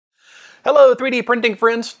Hello 3D printing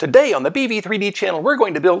friends! Today on the BV3D channel we're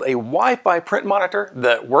going to build a Wi-Fi print monitor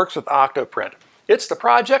that works with OctoPrint. It's the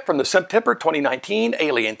project from the September 2019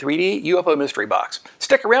 Alien3D UFO Mystery Box.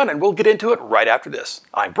 Stick around and we'll get into it right after this.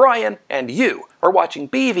 I'm Brian and you are watching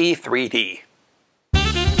BV3D.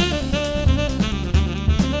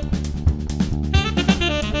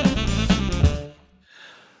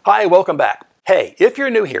 Hi, welcome back. Hey, if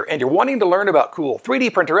you're new here and you're wanting to learn about cool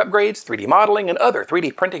 3D printer upgrades, 3D modeling, and other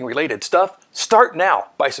 3D printing related stuff, start now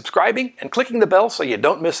by subscribing and clicking the bell so you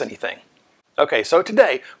don't miss anything. Okay, so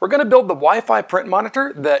today we're going to build the Wi-Fi print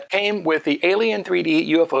monitor that came with the Alien3D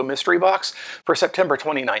UFO Mystery Box for September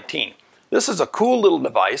 2019. This is a cool little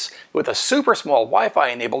device with a super small Wi-Fi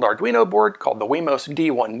enabled Arduino board called the Wemos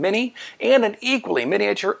D1 Mini and an equally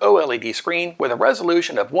miniature OLED screen with a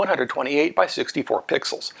resolution of 128 by 64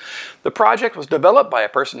 pixels. The project was developed by a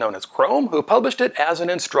person known as Qrome who published it as an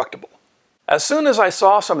Instructable. As soon as I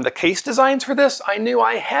saw some of the case designs for this, I knew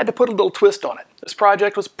I had to put a little twist on it. This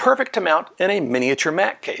project was perfect to mount in a miniature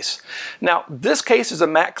Mac case. Now, this case is a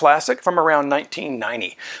Mac Classic from around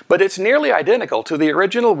 1990, but it's nearly identical to the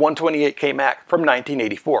original 128K Mac from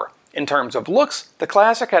 1984. In terms of looks, the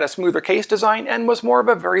Classic had a smoother case design and was more of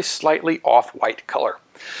a very slightly off-white color.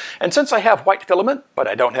 And since I have white filament, but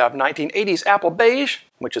I don't have 1980s Apple beige,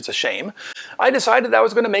 which is a shame, I decided I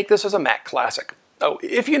was going to make this as a Mac Classic. Oh,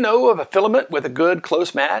 if you know of a filament with a good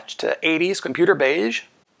close match to 80s computer beige,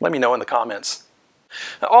 let me know in the comments.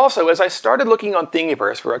 Also, as I started looking on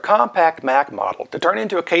Thingiverse for a compact Mac model to turn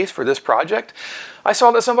into a case for this project, I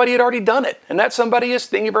saw that somebody had already done it, and that somebody is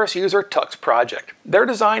Thingiverse user Tux Project. Their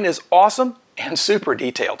design is awesome and super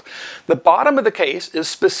detailed. The bottom of the case is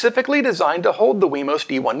specifically designed to hold the Wemos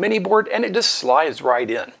D1 mini board, and it just slides right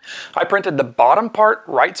in. I printed the bottom part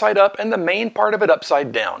right side up and the main part of it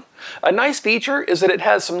upside down. A nice feature is that it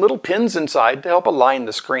has some little pins inside to help align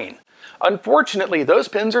the screen. Unfortunately, those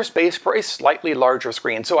pins are spaced for a slightly larger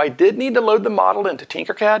screen, so I did need to load the model into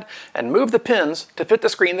Tinkercad and move the pins to fit the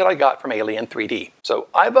screen that I got from Alien3D. So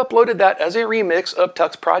I've uploaded that as a remix of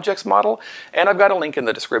Tux Project's model, and I've got a link in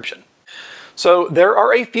the description. So there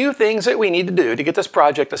are a few things that we need to do to get this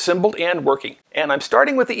project assembled and working, and I'm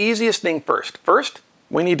starting with the easiest thing first. First,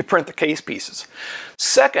 we need to print the case pieces.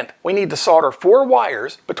 Second, we need to solder 4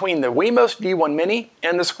 wires between the Wemos D1 Mini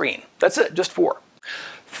and the screen. That's it, just 4.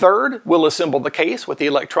 Third, we'll assemble the case with the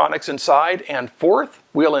electronics inside, and fourth,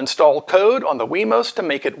 we'll install code on the Wemos to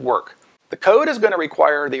make it work. The code is going to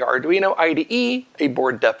require the Arduino IDE, a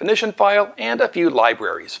board definition file, and a few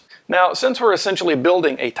libraries. Now, since we're essentially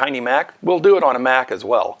building a tiny Mac, we'll do it on a Mac as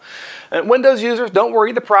well. And Windows users, don't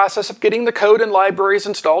worry, the process of getting the code and libraries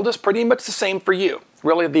installed is pretty much the same for you.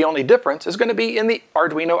 Really, the only difference is going to be in the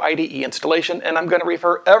Arduino IDE installation, and I'm going to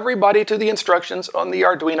refer everybody to the instructions on the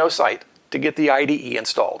Arduino site to get the IDE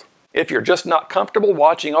installed. If you're just not comfortable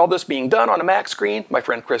watching all this being done on a Mac screen, my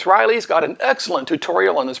friend Chris Riley's got an excellent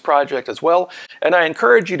tutorial on this project as well, and I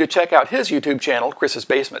encourage you to check out his YouTube channel, Chris's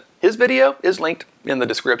Basement. His video is linked in the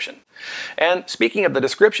description. And speaking of the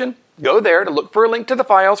description, go there to look for a link to the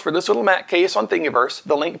files for this little Mac case on Thingiverse.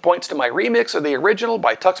 The link points to my remix of the original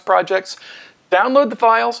by Tux Projects. Download the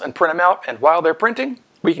files and print them out, and while they're printing,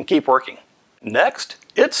 we can keep working. Next,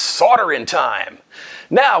 it's soldering time.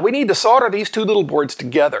 Now, we need to solder these two little boards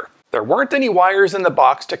together. There weren't any wires in the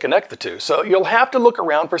box to connect the two, so you'll have to look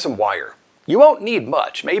around for some wire. You won't need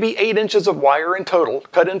much, maybe 8 inches of wire in total,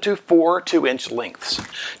 cut into 4 2-inch lengths.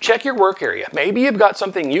 Check your work area. Maybe you've got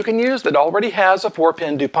something you can use that already has a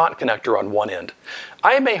 4-pin DuPont connector on one end.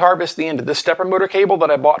 I may harvest the end of this stepper motor cable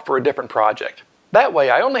that I bought for a different project. That way,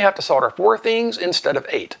 I only have to solder 4 things instead of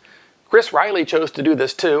 8. Chris Riley chose to do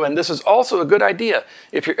this too, and this is also a good idea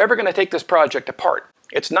if you're ever going to take this project apart.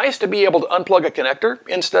 It's nice to be able to unplug a connector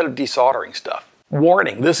instead of desoldering stuff.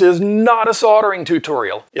 Warning, this is not a soldering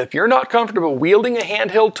tutorial. If you're not comfortable wielding a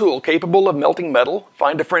handheld tool capable of melting metal,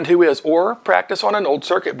 find a friend who is, or practice on an old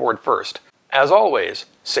circuit board first. As always,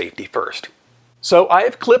 safety first. So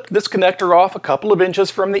I've clipped this connector off a couple of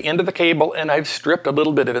inches from the end of the cable, and I've stripped a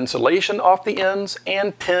little bit of insulation off the ends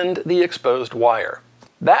and pinned the exposed wire.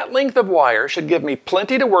 That length of wire should give me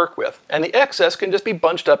plenty to work with, and the excess can just be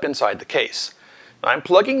bunched up inside the case. I'm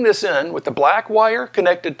plugging this in with the black wire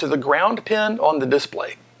connected to the ground pin on the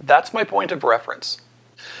display. That's my point of reference.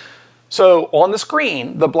 So on the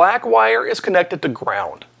screen, the black wire is connected to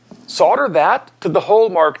ground. Solder that to the hole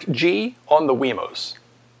marked G on the Wemos.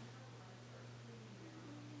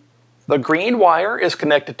 The green wire is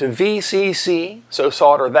connected to VCC, so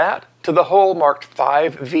solder that to the hole marked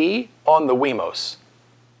 5V on the Wemos.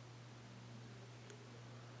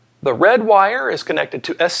 The red wire is connected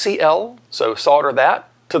to SCL, so solder that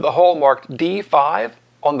to the hole marked D5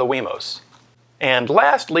 on the Wemos. And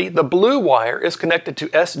lastly, the blue wire is connected to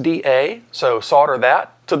SDA, so solder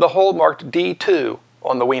that, to the hole marked D2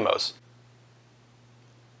 on the Wemos.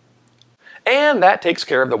 And that takes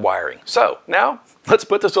care of the wiring. So now, let's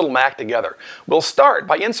put this little Mac together. We'll start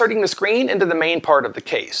by inserting the screen into the main part of the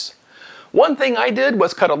case. One thing I did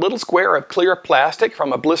was cut a little square of clear plastic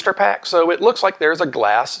from a blister pack so it looks like there's a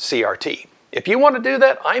glass CRT. If you want to do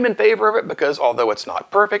that, I'm in favor of it because although it's not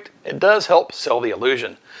perfect, it does help sell the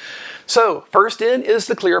illusion. So first in is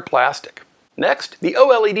the clear plastic. Next, the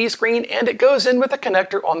OLED screen, and it goes in with a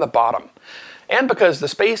connector on the bottom. And because the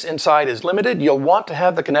space inside is limited, you'll want to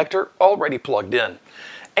have the connector already plugged in.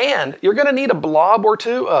 And you're going to need a blob or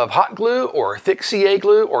two of hot glue or thick CA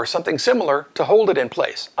glue or something similar to hold it in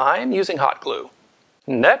place. I'm using hot glue.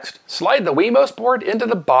 Next, slide the Wemos board into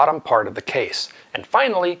the bottom part of the case. And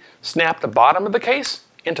finally, snap the bottom of the case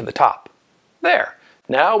into the top. There.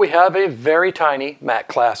 Now we have a very tiny Mac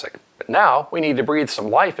Classic. But now we need to breathe some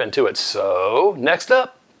life into it. So, next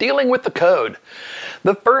up, dealing with the code.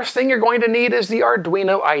 The first thing you're going to need is the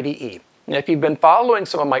Arduino IDE. If you've been following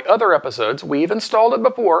some of my other episodes, we've installed it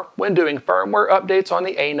before when doing firmware updates on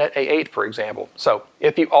the ANET A8, for example. So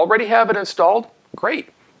if you already have it installed, great.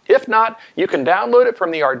 If not, you can download it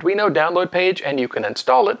from the Arduino download page and you can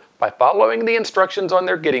install it by following the instructions on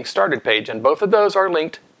their Getting Started page, and both of those are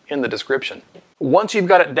linked in the description. Once you've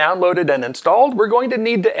got it downloaded and installed, we're going to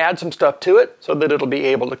need to add some stuff to it so that it'll be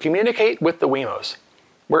able to communicate with the Wemos.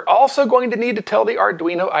 We're also going to need to tell the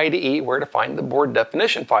Arduino IDE where to find the board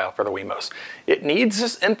definition file for the Wemos. It needs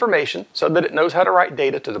this information so that it knows how to write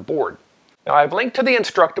data to the board. Now I've linked to the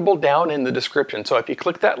Instructable down in the description, so if you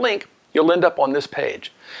click that link, you'll end up on this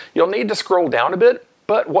page. You'll need to scroll down a bit,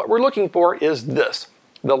 but what we're looking for is this: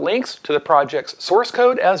 the links to the project's source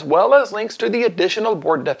code as well as links to the additional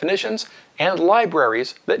board definitions and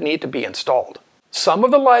libraries that need to be installed. Some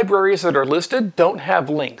of the libraries that are listed don't have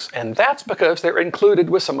links, and that's because they're included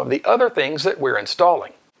with some of the other things that we're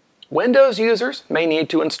installing. Windows users may need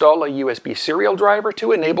to install a USB serial driver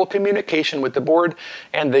to enable communication with the board,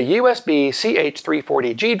 and the USB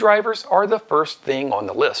CH340G drivers are the first thing on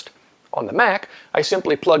the list. On the Mac, I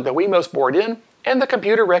simply plugged the Wemos board in, and the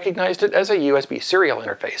computer recognized it as a USB serial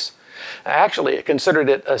interface. Actually, it considered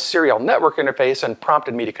it a serial network interface and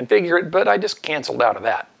prompted me to configure it, but I just canceled out of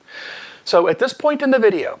that. So at this point in the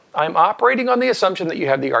video, I'm operating on the assumption that you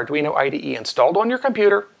have the Arduino IDE installed on your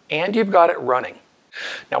computer and you've got it running.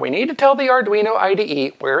 Now we need to tell the Arduino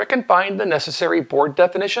IDE where it can find the necessary board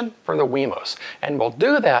definition for the Wemos, and we'll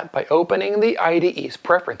do that by opening the IDE's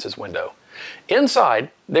Preferences window.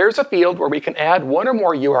 Inside, there's a field where we can add one or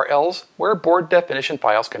more URLs where board definition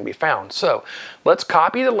files can be found. So let's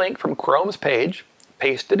copy the link from Qrome's page,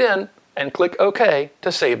 paste it in, and click OK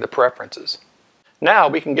to save the preferences. Now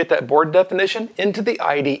we can get that board definition into the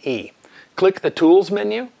IDE. Click the Tools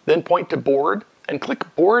menu, then point to Board, and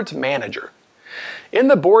click Boards Manager. In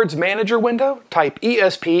the Boards Manager window, type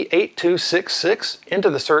ESP8266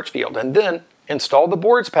 into the search field, and then install the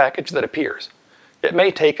boards package that appears. It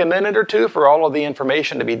may take a minute or two for all of the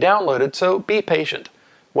information to be downloaded, so be patient.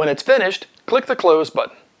 When it's finished, click the Close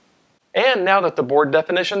button. And now that the board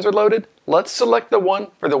definitions are loaded, let's select the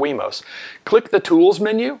one for the Wemos. Click the Tools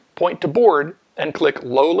menu, point to Board, and click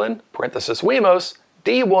Lowland, Wemos,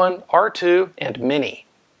 D1, R2, and Mini.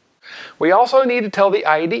 We also need to tell the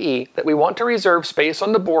IDE that we want to reserve space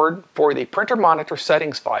on the board for the Printer Monitor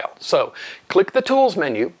settings file. So click the Tools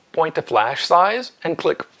menu, point to Flash Size, and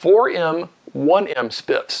click 4M, 1M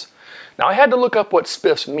spiffs. Now I had to look up what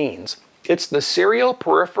spiffs means. It's the Serial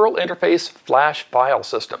Peripheral Interface Flash File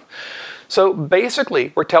System. So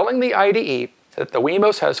basically, we're telling the IDE that the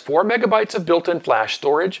Wemos has 4 megabytes of built-in flash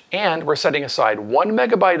storage, and we're setting aside 1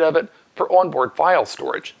 megabyte of it for onboard file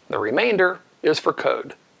storage. The remainder is for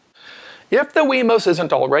code. If the Wemos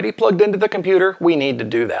isn't already plugged into the computer, we need to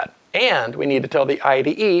do that. And we need to tell the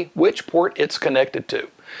IDE which port it's connected to.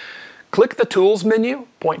 Click the Tools menu,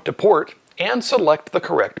 point to Port, and select the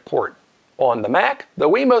correct port. On the Mac, the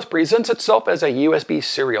Wemos presents itself as a USB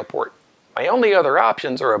serial port. My only other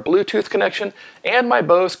options are a Bluetooth connection and my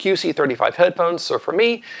Bose QC35 headphones, so for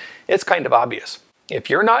me, it's kind of obvious. If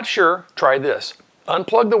you're not sure, try this.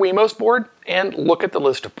 Unplug the Wemos board and look at the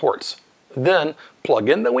list of ports. Then plug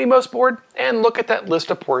in the Wemos board and look at that list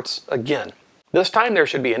of ports again. This time there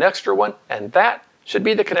should be an extra one, and that should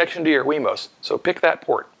be the connection to your Wemos, so pick that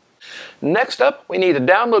port. Next up, we need to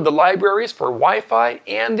download the libraries for Wi-Fi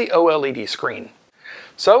and the OLED screen.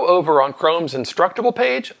 So over on Qrome's Instructable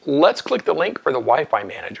page, let's click the link for the Wi-Fi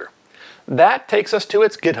Manager. That takes us to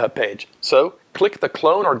its GitHub page, so click the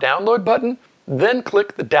Clone or Download button, then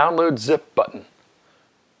click the Download Zip button.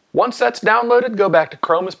 Once that's downloaded, go back to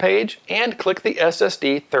Chrome's page and click the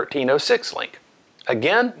SSD 1306 link.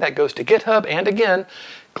 Again, that goes to GitHub, and again,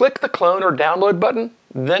 click the clone or download button,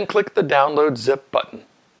 then click the download zip button.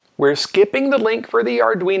 We're skipping the link for the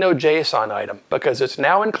Arduino JSON item because it's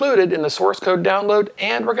now included in the source code download,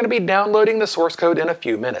 and we're going to be downloading the source code in a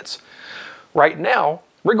few minutes. Right now,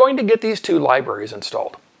 we're going to get these two libraries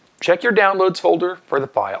installed. Check your downloads folder for the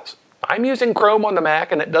files. I'm using Chrome on the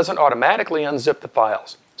Mac and it doesn't automatically unzip the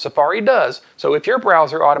files. Safari does, so if your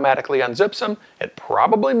browser automatically unzips them, it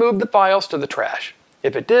probably moved the files to the trash.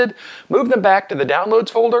 If it did, move them back to the downloads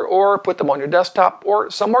folder or put them on your desktop or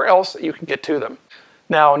somewhere else that you can get to them.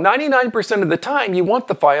 Now, 99% of the time you want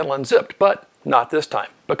the file unzipped, but not this time,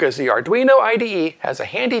 because the Arduino IDE has a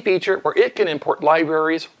handy feature where it can import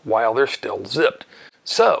libraries while they're still zipped.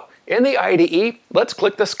 So, in the IDE, let's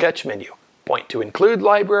click the Sketch menu, point to Include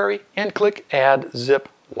Library, and click Add Zip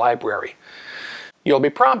Library. You'll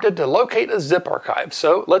be prompted to locate a zip archive,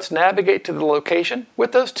 so let's navigate to the location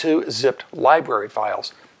with those two zipped library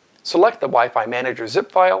files. Select the Wi-Fi Manager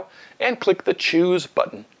zip file and click the Choose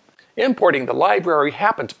button. Importing the library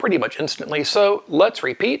happens pretty much instantly, so let's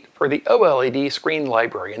repeat for the OLED screen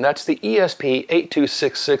library, and that's the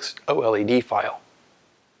ESP8266 OLED file.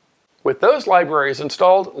 With those libraries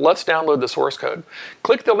installed, let's download the source code.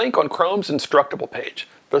 Click the link on Chrome's Instructable page.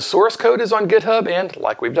 The source code is on GitHub, and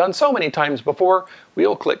like we've done so many times before,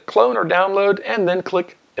 we'll click Clone or Download and then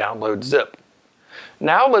click Download Zip.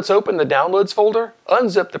 Now let's open the Downloads folder,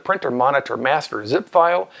 unzip the Printer Monitor Master zip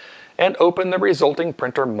file, and open the resulting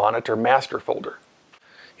Printer Monitor Master folder.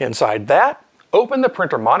 Inside that, open the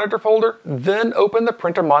Printer Monitor folder, then open the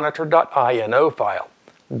printermonitor.ini file.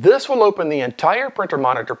 This will open the entire Printer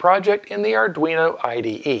Monitor project in the Arduino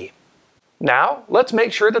IDE. Now, let's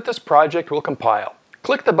make sure that this project will compile.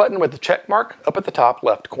 Click the button with the check mark up at the top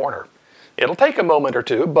left corner. It'll take a moment or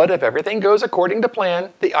two, but if everything goes according to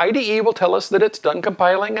plan, the IDE will tell us that it's done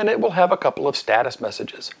compiling and it will have a couple of status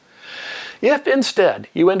messages. If instead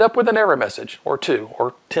you end up with an error message, or 2,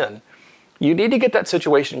 or 10, you need to get that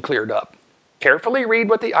situation cleared up. Carefully read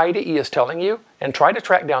what the IDE is telling you and try to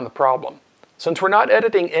track down the problem. Since we're not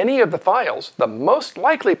editing any of the files, the most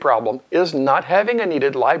likely problem is not having a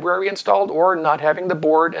needed library installed or not having the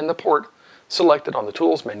board and the port selected on the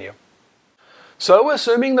Tools menu. So,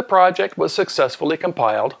 assuming the project was successfully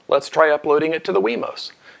compiled, let's try uploading it to the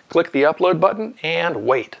Wemos. Click the Upload button and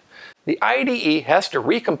wait. The IDE has to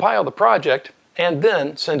recompile the project and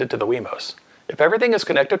then send it to the Wemos. If everything is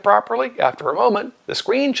connected properly, after a moment, the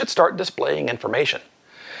screen should start displaying information.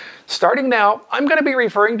 Starting now, I'm going to be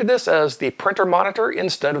referring to this as the Printer Monitor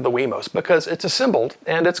instead of the Wemos because it's assembled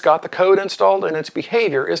and it's got the code installed and its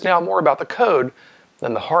behavior is now more about the code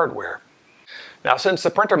than the hardware. Now, since the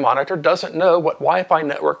Printer Monitor doesn't know what Wi-Fi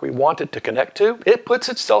network we want it to connect to, it puts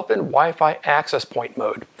itself in Wi-Fi access point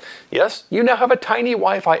mode. Yes, you now have a tiny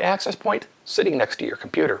Wi-Fi access point sitting next to your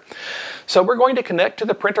computer. So we're going to connect to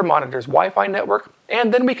the Printer Monitor's Wi-Fi network,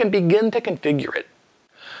 and then we can begin to configure it.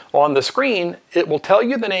 On the screen, it will tell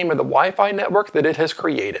you the name of the Wi-Fi network that it has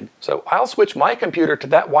created. So I'll switch my computer to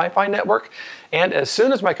that Wi-Fi network, and as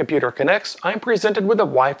soon as my computer connects, I'm presented with a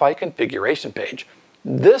Wi-Fi configuration page.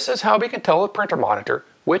 This is how we can tell the Printer Monitor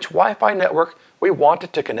which Wi-Fi network we want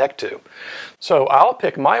it to connect to. So I'll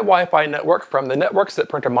pick my Wi-Fi network from the networks that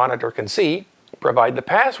Printer Monitor can see, provide the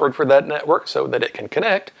password for that network so that it can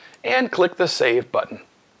connect, and click the Save button.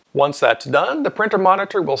 Once that's done, the Printer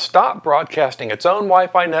Monitor will stop broadcasting its own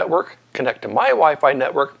Wi-Fi network, connect to my Wi-Fi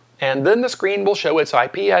network, and then the screen will show its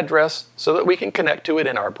IP address so that we can connect to it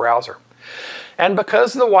in our browser. And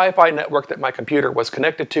because the Wi-Fi network that my computer was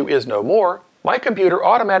connected to is no more, my computer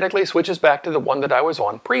automatically switches back to the one that I was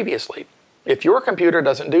on previously. If your computer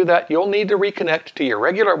doesn't do that, you'll need to reconnect to your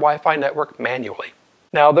regular Wi-Fi network manually.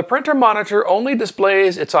 Now, the Printer Monitor only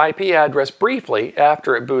displays its IP address briefly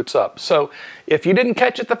after it boots up, so if you didn't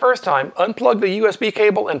catch it the first time, unplug the USB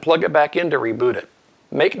cable and plug it back in to reboot it.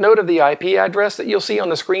 Make note of the IP address that you'll see on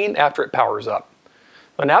the screen after it powers up.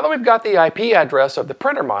 But now that we've got the IP address of the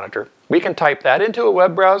Printer Monitor, we can type that into a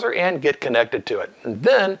web browser and get connected to it, and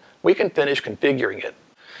then we can finish configuring it.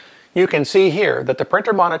 You can see here that the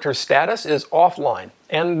Printer Monitor's status is offline,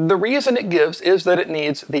 and the reason it gives is that it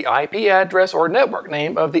needs the IP address or network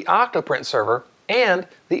name of the OctoPrint server and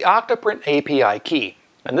the OctoPrint API key.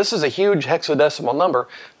 And this is a huge hexadecimal number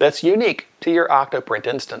that's unique to your OctoPrint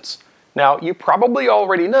instance. Now, you probably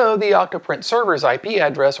already know the OctoPrint server's IP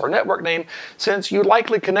address or network name since you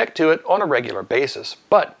likely connect to it on a regular basis,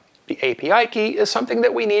 but the API key is something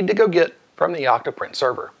that we need to go get from the OctoPrint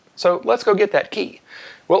server. So let's go get that key.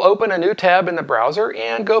 We'll open a new tab in the browser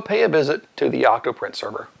and go pay a visit to the OctoPrint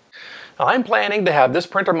server. I'm planning to have this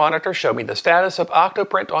printer monitor show me the status of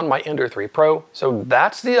OctoPrint on my Ender 3 Pro, so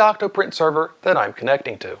that's the OctoPrint server that I'm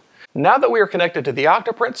connecting to. Now that we are connected to the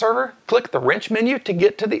OctoPrint server, click the wrench menu to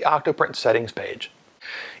get to the OctoPrint settings page.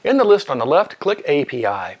 In the list on the left, click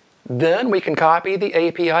API. Then we can copy the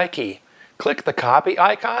API key. Click the copy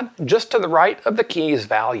icon just to the right of the key's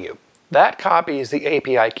value. That copies the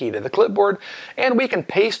API key to the clipboard, and we can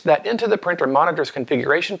paste that into the printer monitor's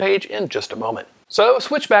configuration page in just a moment. So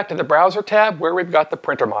switch back to the browser tab where we've got the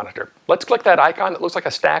printer monitor. Let's click that icon that looks like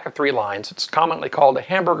a stack of 3 lines. It's commonly called a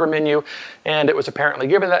hamburger menu, and it was apparently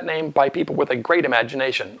given that name by people with a great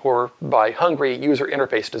imagination, or by hungry user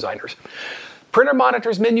interface designers. Printer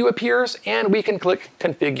monitor's menu appears, and we can click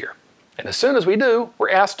Configure. And as soon as we do,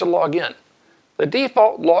 we're asked to log in. The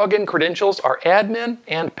default login credentials are admin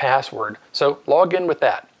and password, so log in with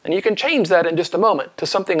that. And you can change that in just a moment to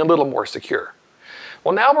something a little more secure.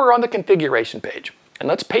 Well, now we're on the configuration page, and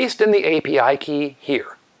let's paste in the API key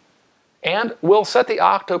here. And we'll set the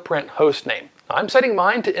OctoPrint host name. I'm setting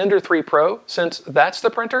mine to Ender 3 Pro since that's the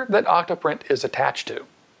printer that OctoPrint is attached to.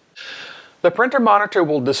 The printer monitor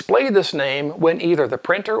will display this name when either the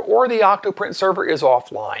printer or the OctoPrint server is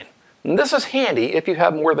offline. And this is handy if you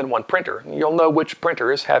have more than one printer. You'll know which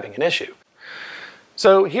printer is having an issue.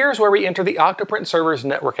 So here's where we enter the OctoPrint server's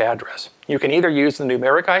network address. You can either use the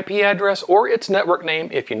numeric IP address or its network name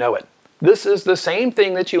if you know it. This is the same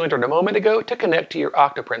thing that you entered a moment ago to connect to your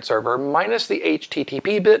OctoPrint server minus the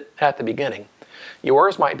HTTP bit at the beginning.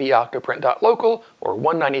 Yours might be octoprint.local or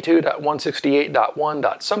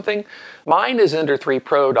 192.168.1.something. Mine is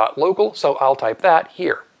ender3pro.local, so I'll type that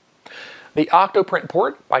here. The OctoPrint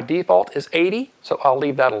port by default is 80, so I'll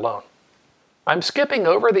leave that alone. I'm skipping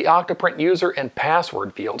over the OctoPrint user and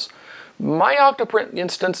password fields. My OctoPrint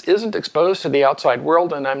instance isn't exposed to the outside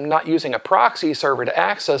world, and I'm not using a proxy server to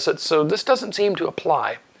access it, so this doesn't seem to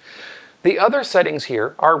apply. The other settings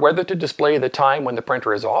here are whether to display the time when the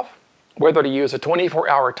printer is off, whether to use a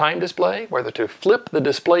 24-hour time display, whether to flip the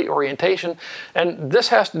display orientation, and this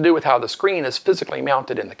has to do with how the screen is physically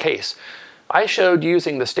mounted in the case. I showed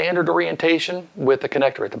using the standard orientation with the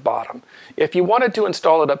connector at the bottom. If you wanted to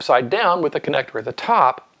install it upside down with the connector at the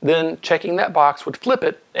top, then checking that box would flip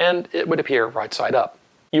it and it would appear right side up.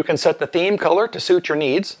 You can set the theme color to suit your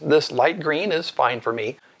needs. This light green is fine for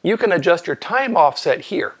me. You can adjust your time offset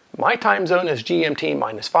here. My time zone is GMT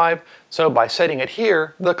 -5, so by setting it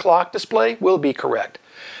here, the clock display will be correct.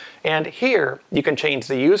 And here, you can change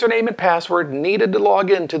the username and password needed to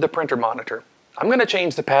log into the printer monitor. I'm going to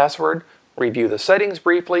change the password, review the settings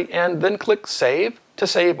briefly, and then click Save to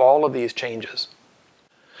save all of these changes.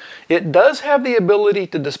 It does have the ability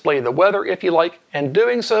to display the weather if you like, and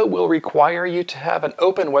doing so will require you to have an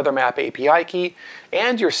Open Weather Map API key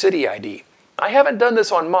and your city ID. I haven't done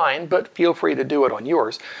this on mine, but feel free to do it on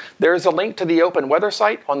yours. There is a link to the Open Weather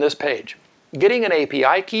site on this page. Getting an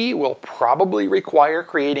API key will probably require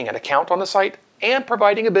creating an account on the site and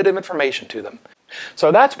providing a bit of information to them.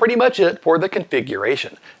 So that's pretty much it for the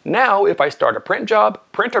configuration. Now, if I start a print job,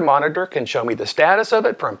 Printer Monitor can show me the status of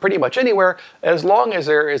it from pretty much anywhere as long as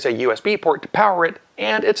there is a USB port to power it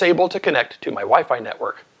and it's able to connect to my Wi-Fi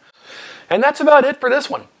network. And that's about it for this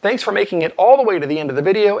one. Thanks for making it all the way to the end of the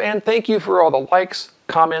video, and thank you for all the likes,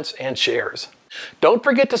 comments, and shares. Don't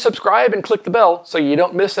forget to subscribe and click the bell so you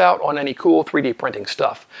don't miss out on any cool 3D printing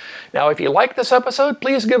stuff. Now, if you like this episode,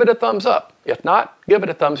 please give it a thumbs up. If not, give it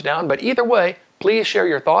a thumbs down, but either way, please share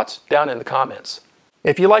your thoughts down in the comments.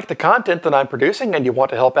 If you like the content that I'm producing and you want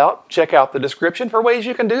to help out, check out the description for ways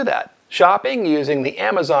you can do that. Shopping using the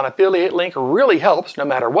Amazon affiliate link really helps no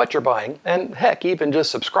matter what you're buying, and heck, even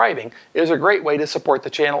just subscribing is a great way to support the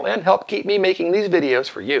channel and help keep me making these videos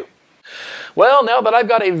for you. Well, now that I've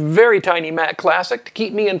got a very tiny Mac Classic to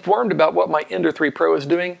keep me informed about what my Ender 3 Pro is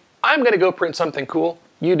doing, I'm going to go print something cool.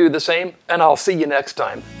 You do the same, and I'll see you next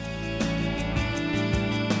time.